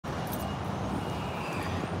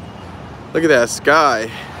Look at that sky.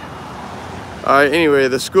 All right, anyway,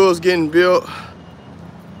 the school's getting built.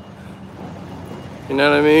 You know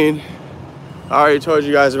what I mean? I already told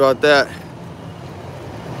you guys about that.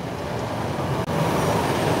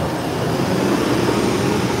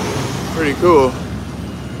 Pretty cool.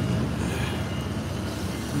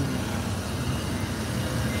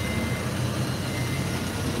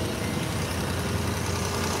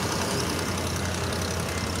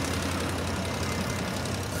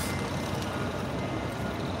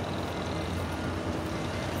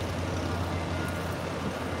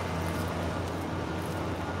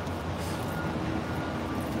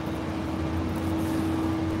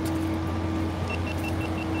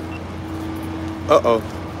 Uh-oh.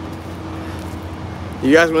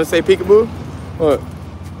 You guys want to say peekaboo? What?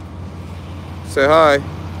 Say hi.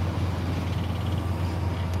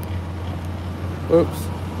 Oops.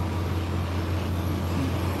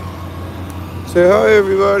 Say hi,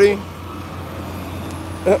 everybody.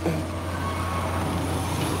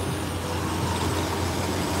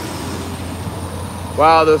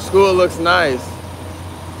 Wow, the school looks nice.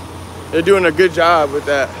 They're doing a good job with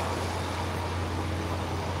that.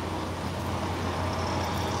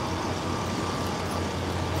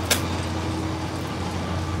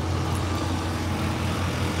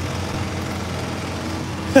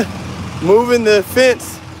 Moving the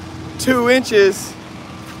fence 2 inches.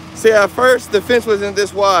 See, at first the fence wasn't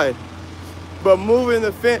this wide, but moving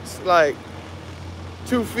the fence like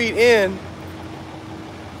 2 feet in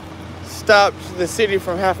stopped the city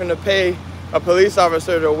from having to pay a police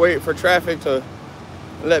officer to wait for traffic to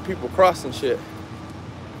let people cross and shit.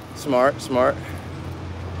 Smart, smart.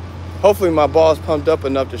 Hopefully my ball's pumped up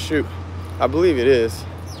enough to shoot. I believe it is.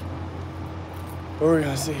 What are we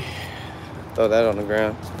gonna see? Throw that on the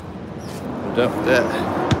ground. I'm done with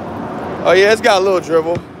that. Oh yeah, it's got a little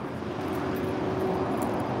dribble.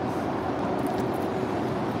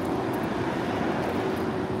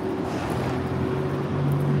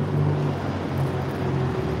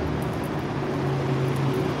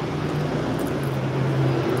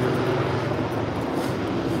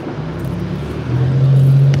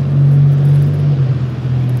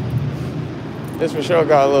 This for sure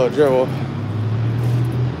got a little dribble.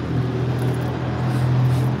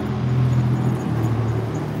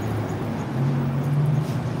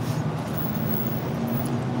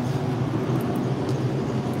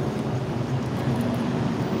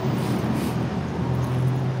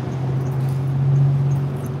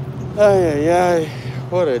 Ay, ay, ay.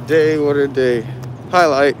 What a day, what a day.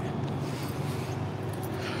 Highlight.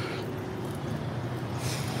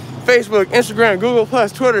 Facebook, Instagram, Google+,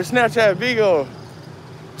 Twitter, Snapchat, Beagle.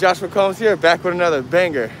 Joshua Combs here, back with another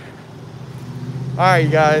banger. All right, you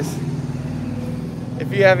guys.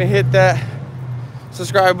 If you haven't hit that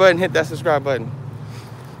subscribe button, hit that subscribe button.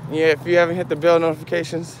 Yeah, if you haven't hit the bell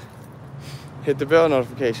notifications, hit the bell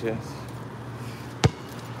notifications.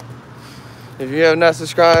 If you have not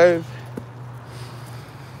subscribed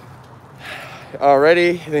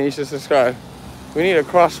already, then you should subscribe. We need a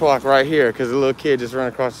crosswalk right here because the little kid just ran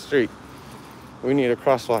across the street. We need a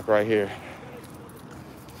crosswalk right here.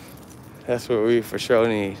 That's what we for sure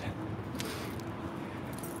need.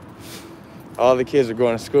 All the kids are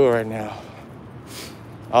going to school right now.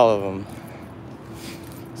 All of them.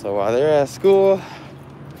 So while they're at school,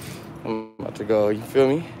 I'm about to go, you feel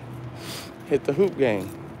me? Hit the hoop game.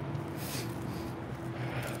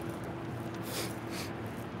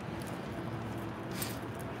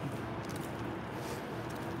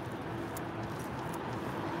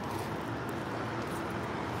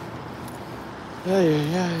 Yeah,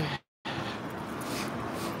 yeah, yeah.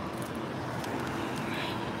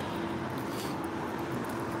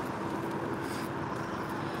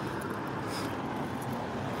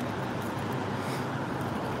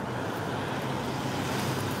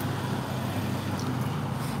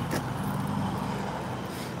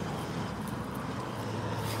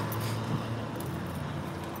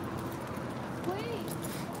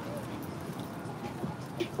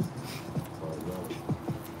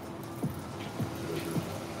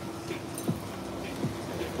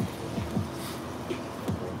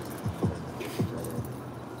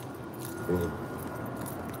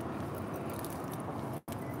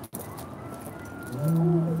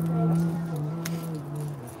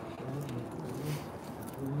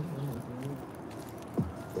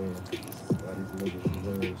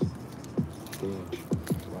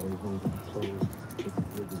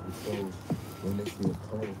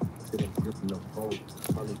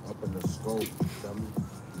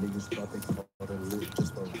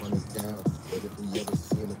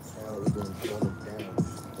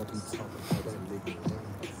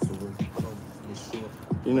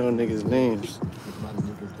 You know niggas' names.